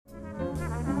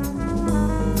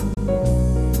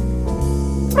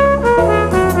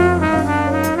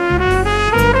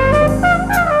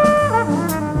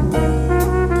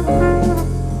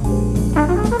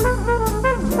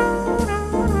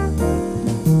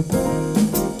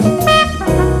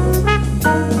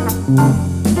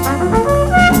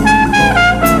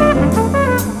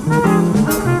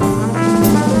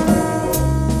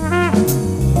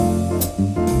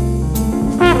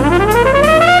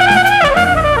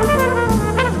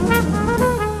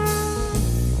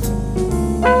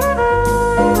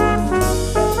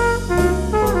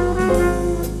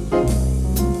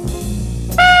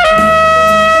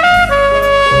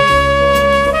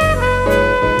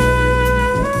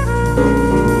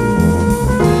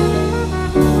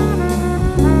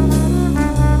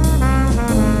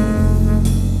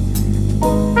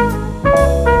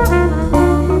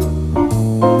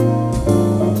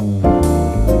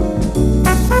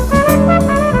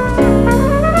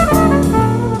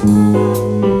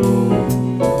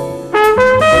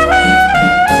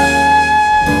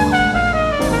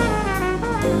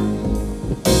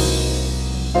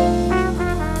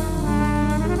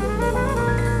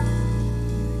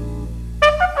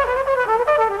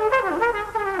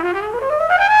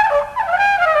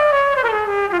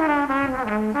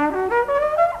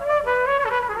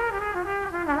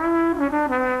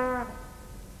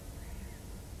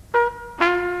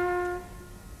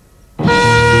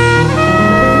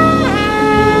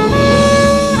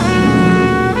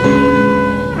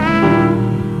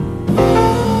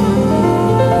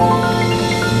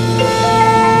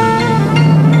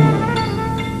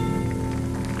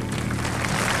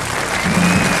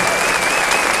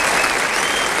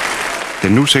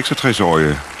Den nu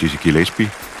 66-årige Dizzy Gillespie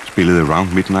spillede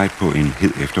Around Midnight på en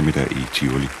hed eftermiddag i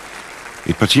Tivoli.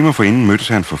 Et par timer forinden mødtes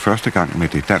han for første gang med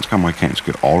det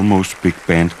dansk-amerikanske Almost Big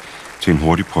Band til en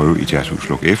hurtig prøve i jazzhus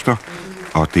Slukefter,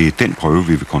 og det er den prøve,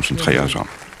 vi vil koncentrere os om.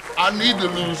 I need to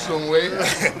lose some weight. You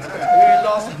ain't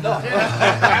lost enough.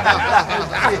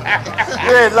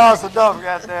 You ain't lost enough,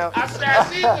 goddamn. I said I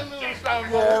need to lose some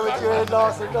weight. Yeah, but you ain't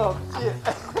lost enough. Shit.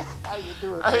 How you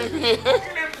doing? I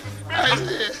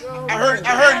heard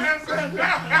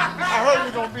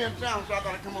you're gonna be in town, so I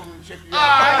gotta come over and check you out.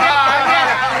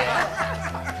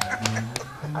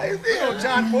 How you feeling,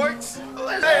 John Boyks?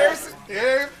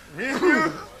 Yeah, me and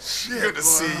you. Shit, good to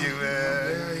see you,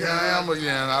 man. Yeah, I am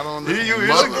again. I don't know. You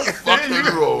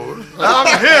Motherfucking road. I'm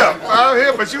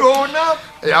here, but you holding up?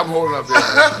 Yeah, I'm holding up there.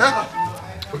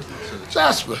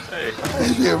 Jasper. Hey.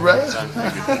 Yeah, right.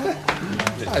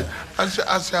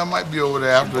 I said I might be over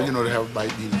there after, you know, to have a bite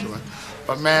to eat.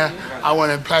 But man, I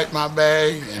went and packed my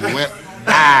bag and went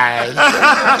died.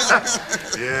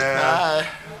 Yeah.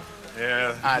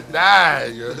 Yeah. I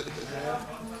died.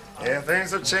 Yeah,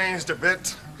 things have changed a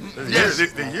bit. Yes.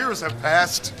 The years have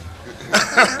passed.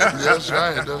 That's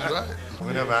right, that's right.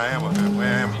 Whenever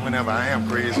I am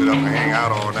crazy enough to hang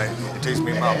out all night, it takes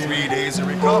me about 3 days to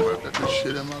recover. Got this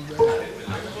shit in my bag.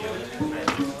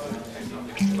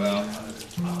 Well,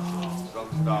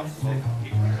 stop.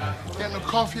 Got no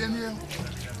coffee in here?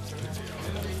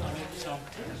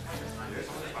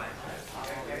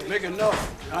 Make enough,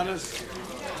 honest.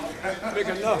 Make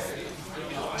enough.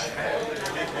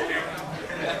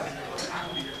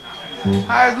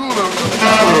 How you doing?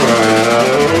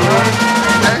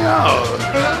 Hang out.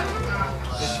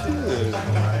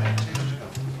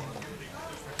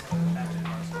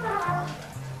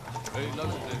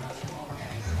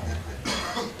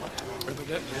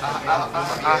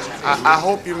 I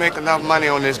hope you make enough money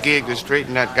on this gig to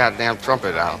straighten that goddamn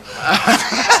trumpet out.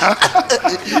 How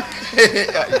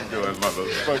you doing, mother?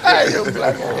 How you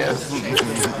black ass?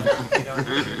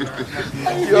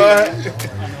 You all right?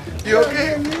 You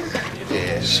okay?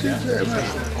 Yeah. Shit, man.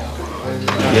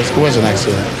 Yes, it was an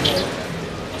accident.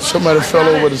 Somebody fell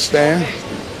over the stand.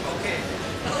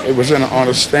 It was on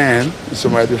a stand.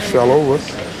 Somebody just fell over,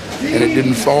 and it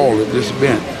didn't fall. It just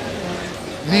bent.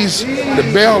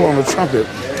 The bell on the trumpet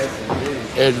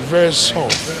is very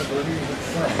soft.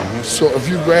 So if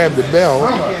you grab the bell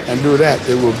and do that,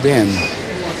 it will bend.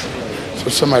 So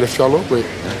somebody fell over it,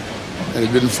 and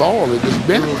it didn't fall. It just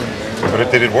bent.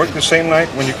 But did it work the same night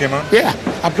when you came out? Yeah,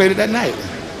 I played it that night.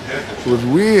 It was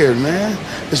weird, man.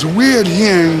 It's weird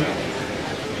hearing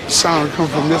sound come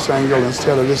from this angle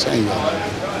instead of this angle.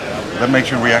 That makes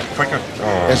you react quicker?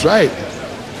 That's right.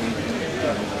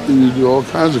 You do all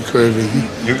kinds of curving.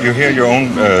 You hear your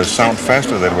own sound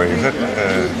faster that way, is it?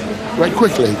 Right,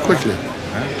 quickly.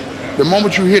 The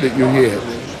moment you hit it, you hear it.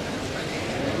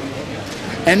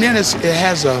 And then it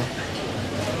has a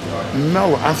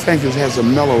mellow, I think it has a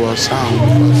mellower sound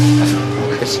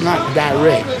because it's not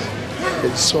direct.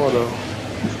 It sort of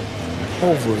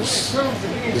hovers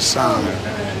the sound.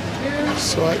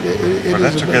 So it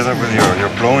that's together with your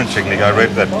blowing technique. I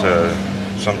read that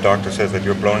some doctor says that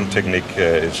your blowing technique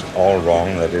is all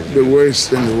wrong. That is the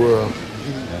worst in the world.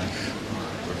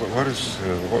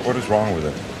 What is wrong with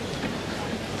it?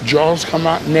 Jaws come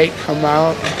out, neck come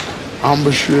out,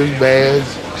 embouchures,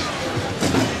 bads.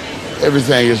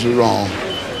 Everything is wrong.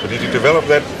 But did you develop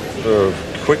that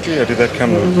quickly, or did that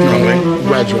come late?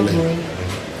 Gradually.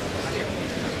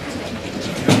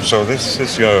 So this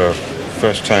is your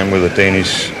first time with a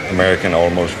Danish-American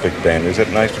almost big band. Is it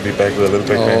nice to be back with a little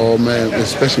big band? Oh man,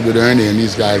 especially with Ernie and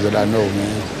these guys that I know,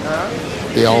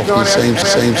 man. They all from the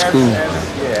same school.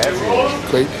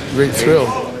 Great thrill.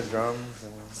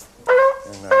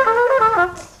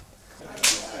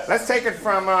 Let's take it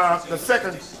from the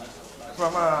second,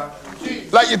 from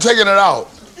Like you're taking it out.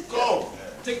 Go.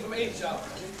 Take it from H out.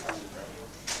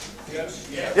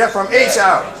 Yeah, from H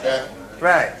out. Yeah.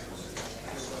 Right.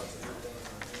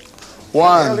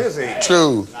 1,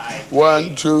 2,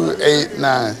 1, 2, 8,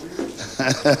 9.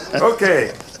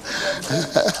 Okay.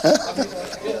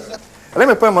 Let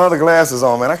me put my other glasses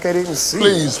on, man. I can't even see.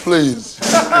 Please.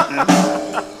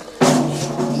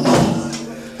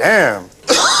 Damn.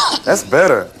 That's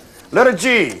better. Letter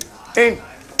G. 1,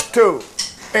 2,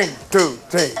 1, 2,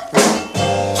 3.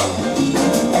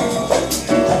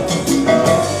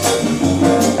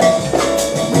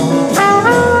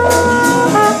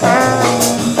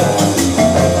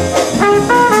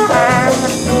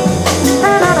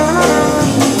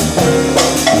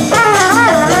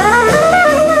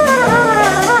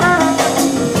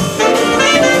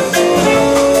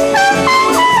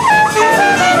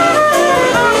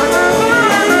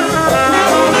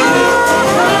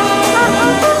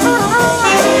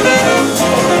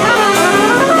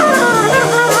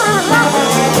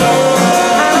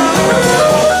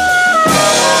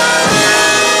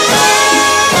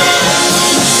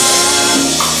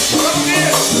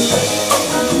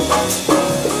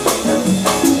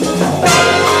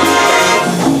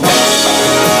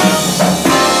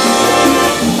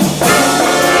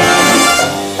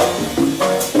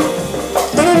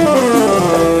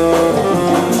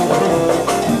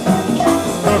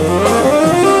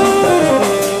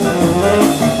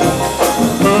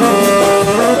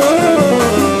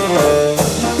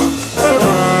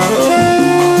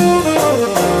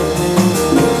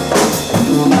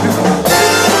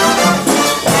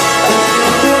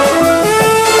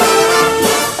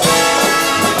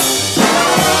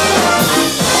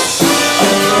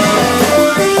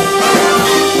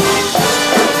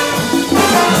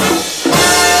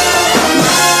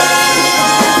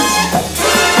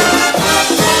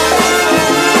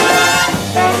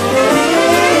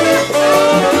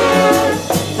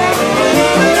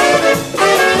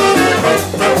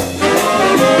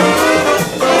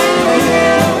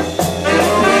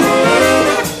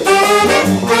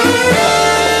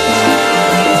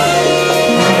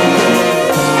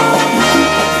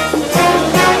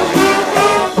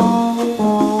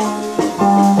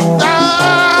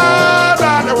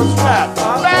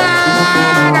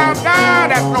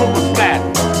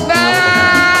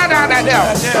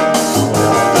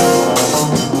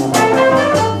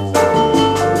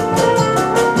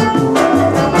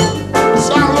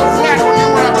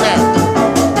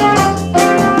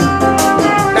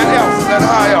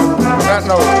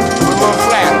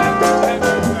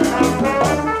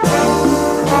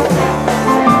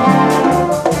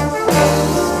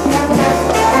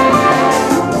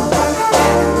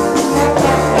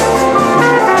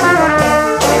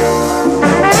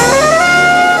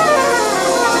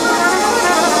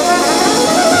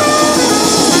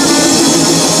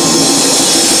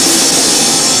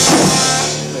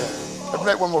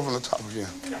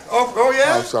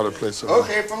 Started play so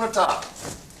okay, from the top.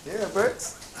 Yeah,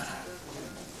 Brits.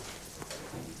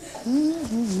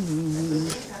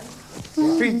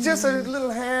 Be just a little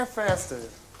hair faster.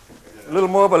 A little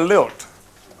more of a lilt.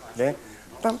 Okay?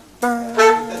 Here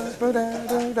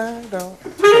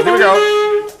we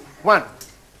go. 1,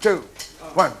 2,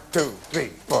 1, 2, 3,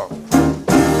 4.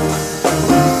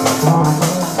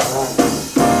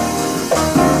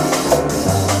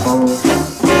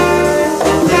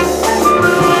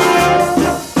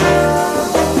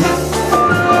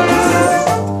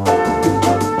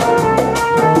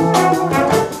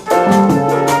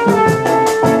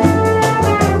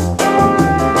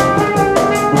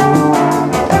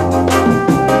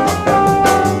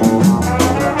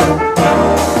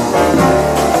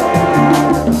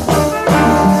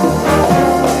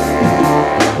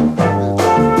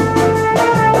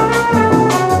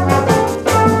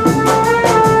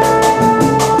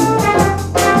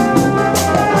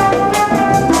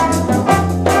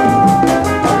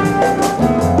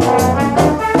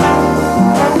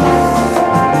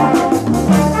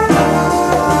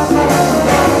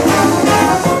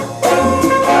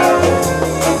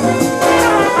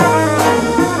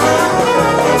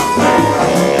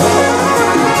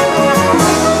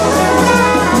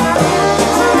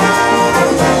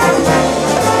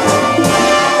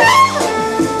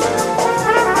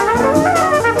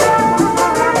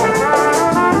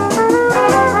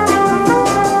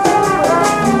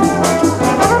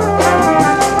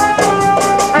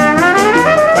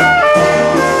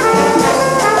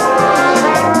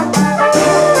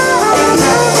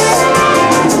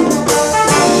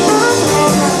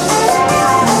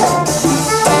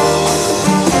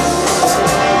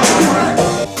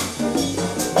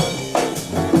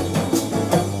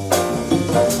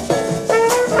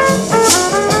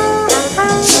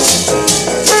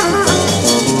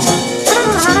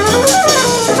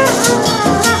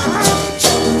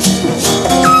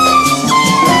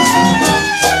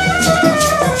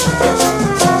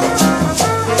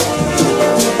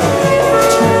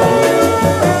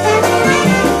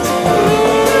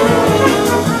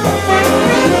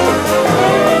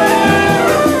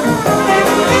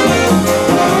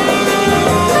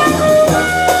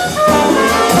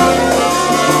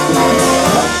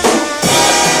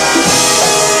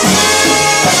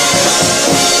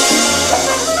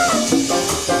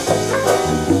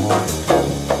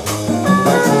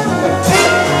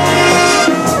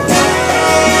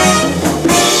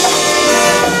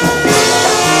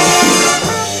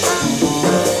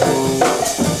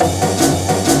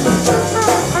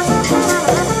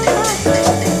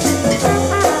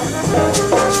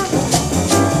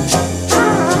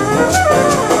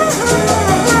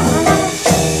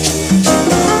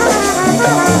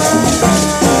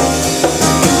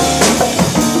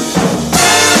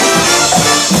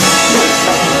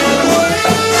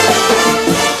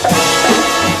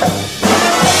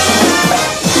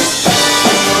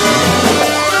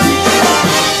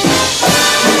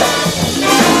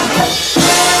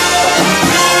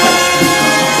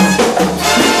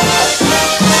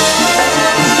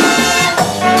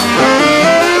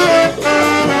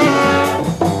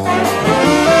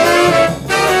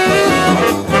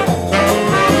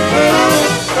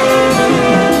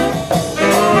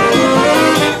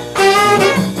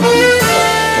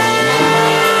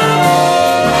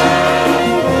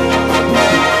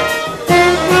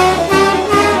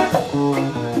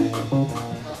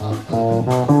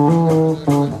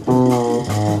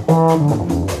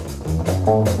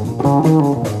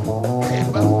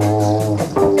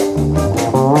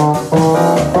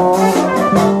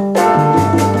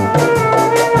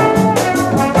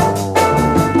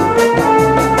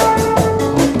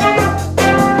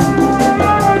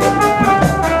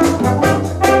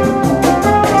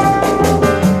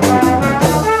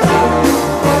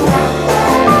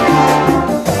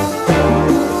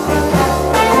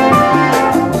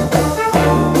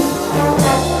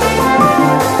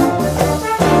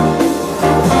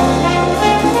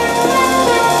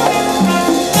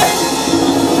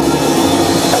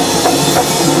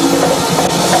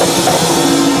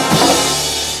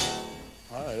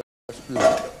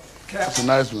 It's a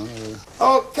nice one.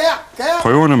 Oh, Cap!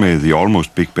 Prøverne med The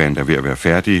Almost Big Band er ved at være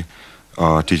færdige,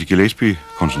 og Dizzy Gillespie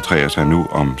koncentrerer sig nu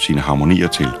om sine harmonier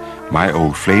til My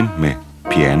Old Flame med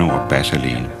piano og bass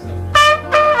alene.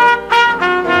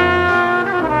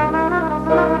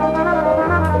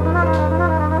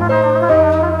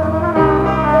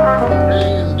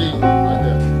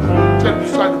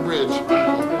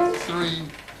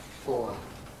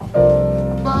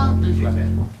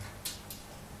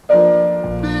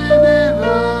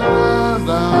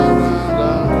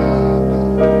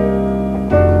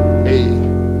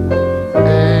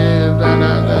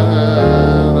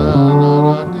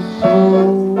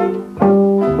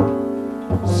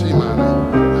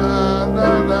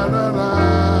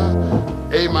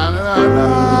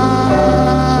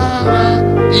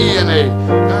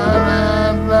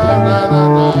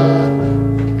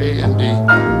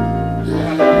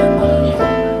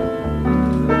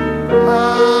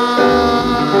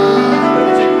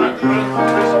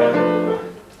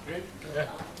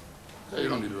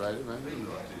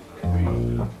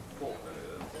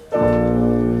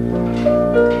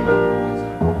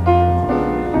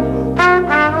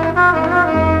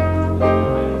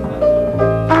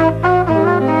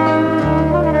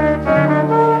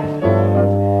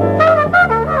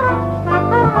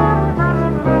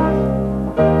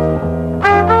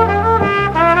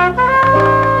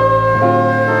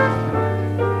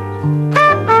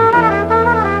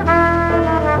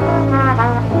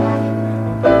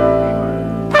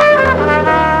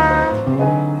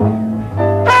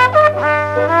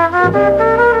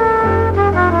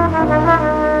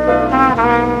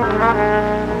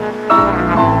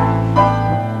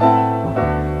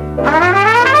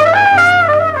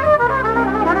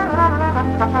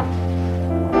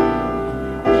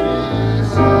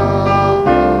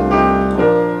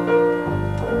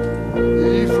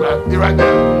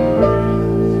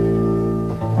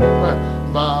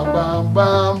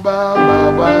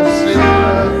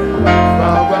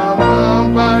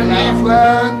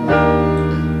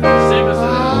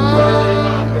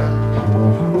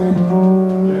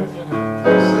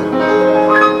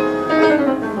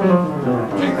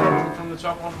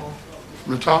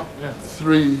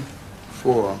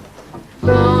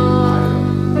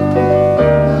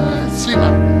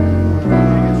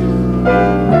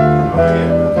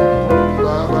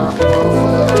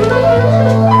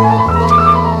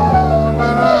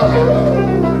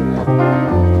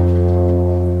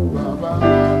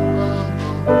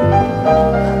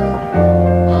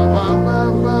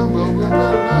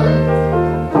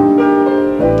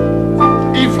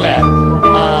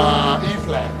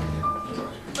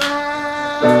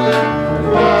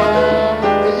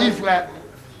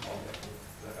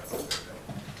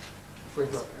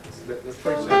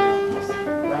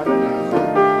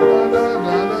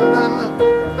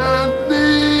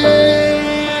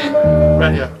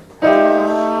 Right here.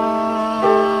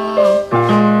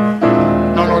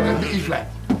 No, the E flat.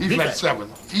 E flat 7.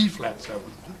 E flat 7.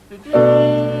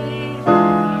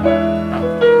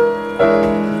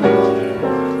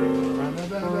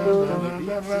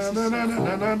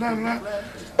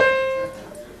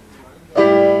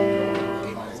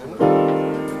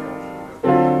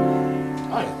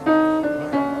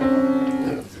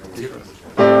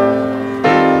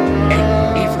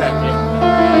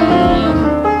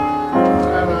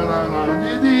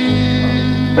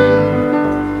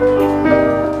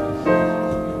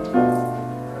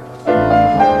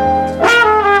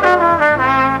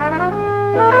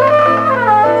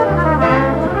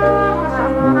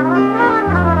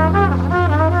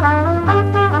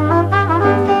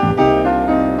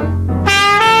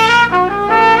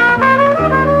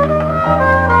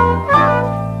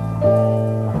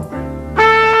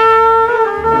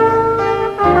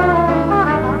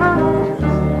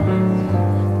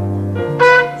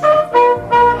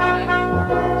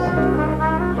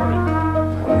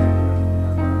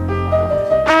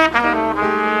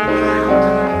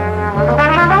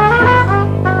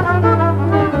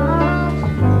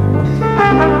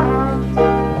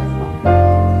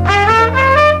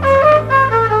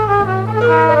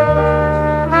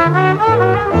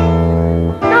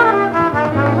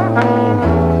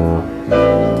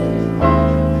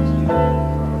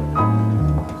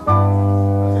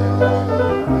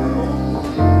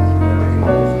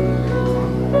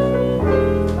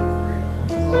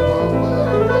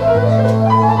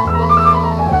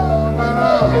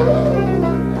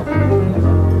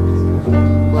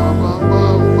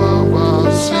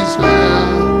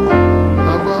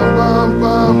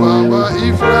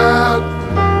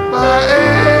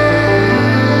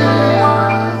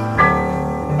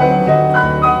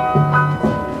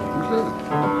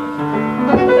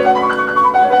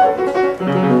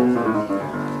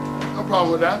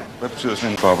 betyder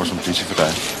sådan en bobber som Dizzy for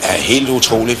dig? Er helt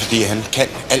utroligt, fordi han kan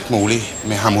alt muligt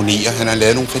med harmonier. Han har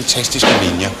lavet nogle fantastiske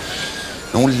linjer.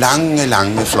 Nogle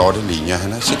lange, flotte linjer.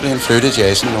 Han har simpelthen flyttet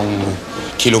jazzen nogle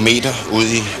kilometer ud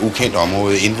i ukendt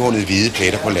område, indvundet hvide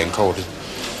pletter på landkortet.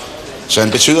 Så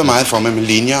han betyder meget for mig, men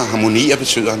linjer og harmonier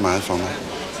betyder han meget for mig.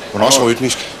 Også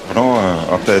rytmisk. Hvornår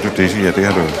opdagede du Dizzy? Ja, det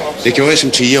har du... Det gjorde jeg som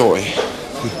 10-årig.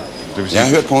 Jeg har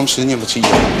hørt på ham siden jeg var 10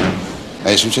 år. Og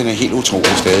jeg synes, han er helt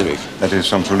utrolig stadigvæk. Er det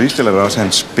som solist, eller er det også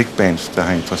hans big band, der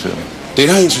har interesseret mig? Det,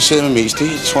 der har interesseret mig mest,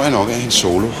 det tror jeg nok er hans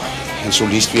solo. Hans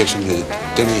solistvirksomhed.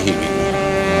 Den er jeg helt vild med.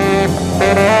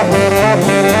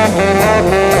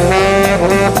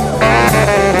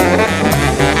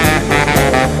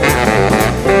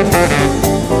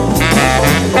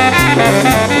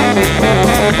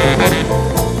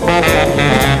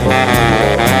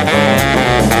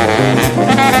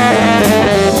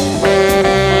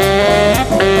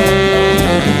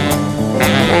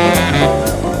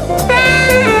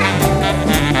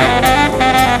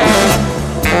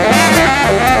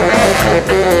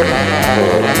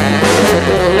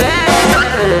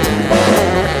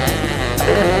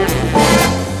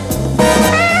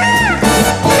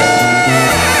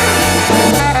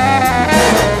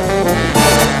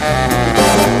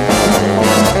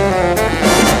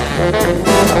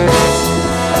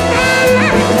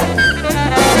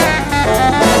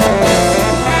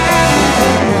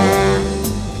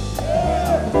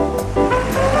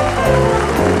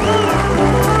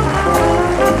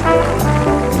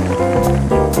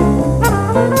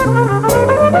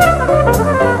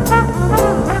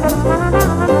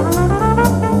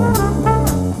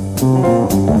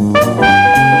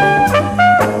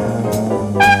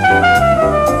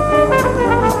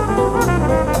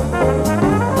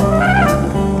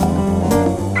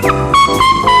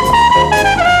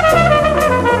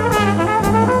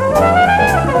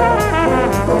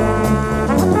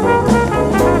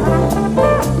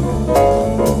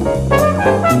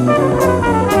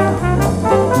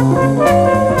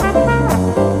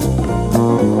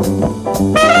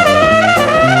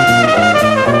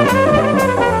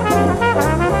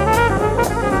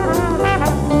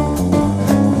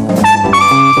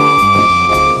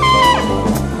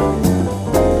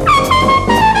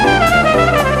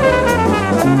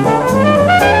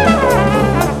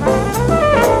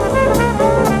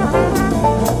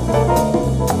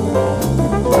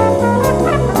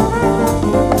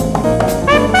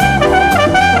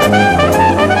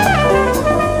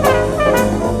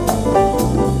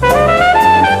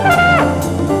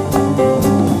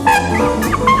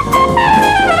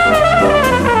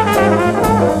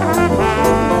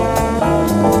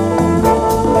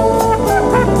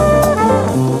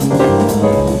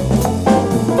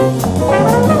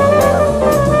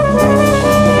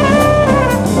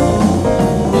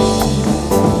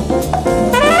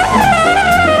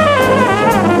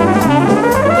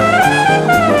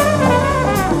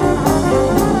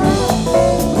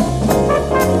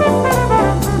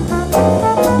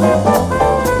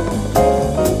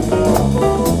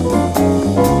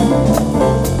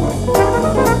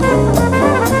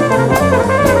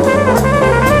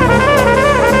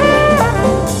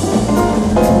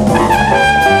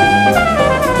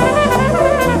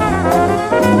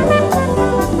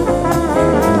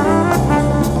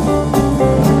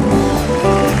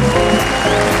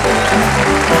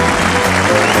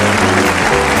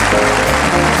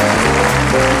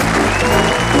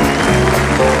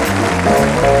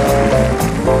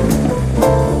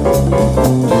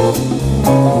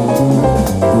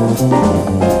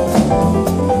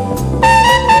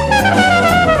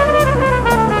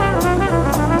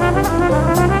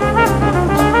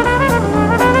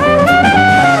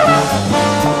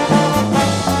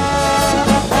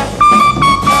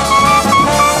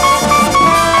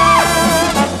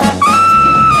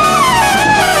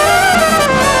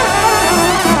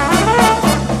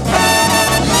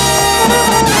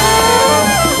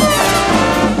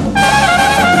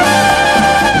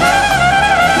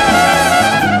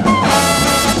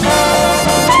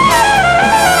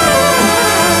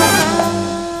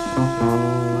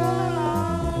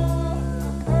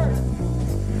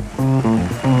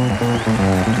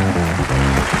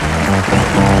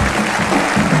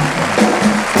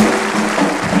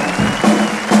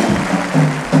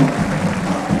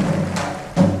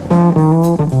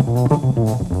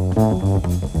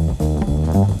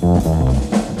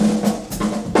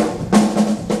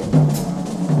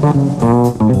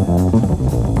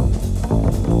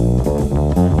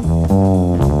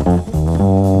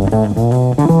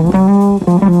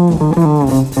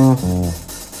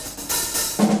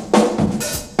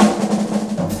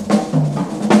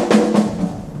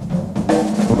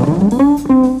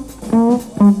 Thank you.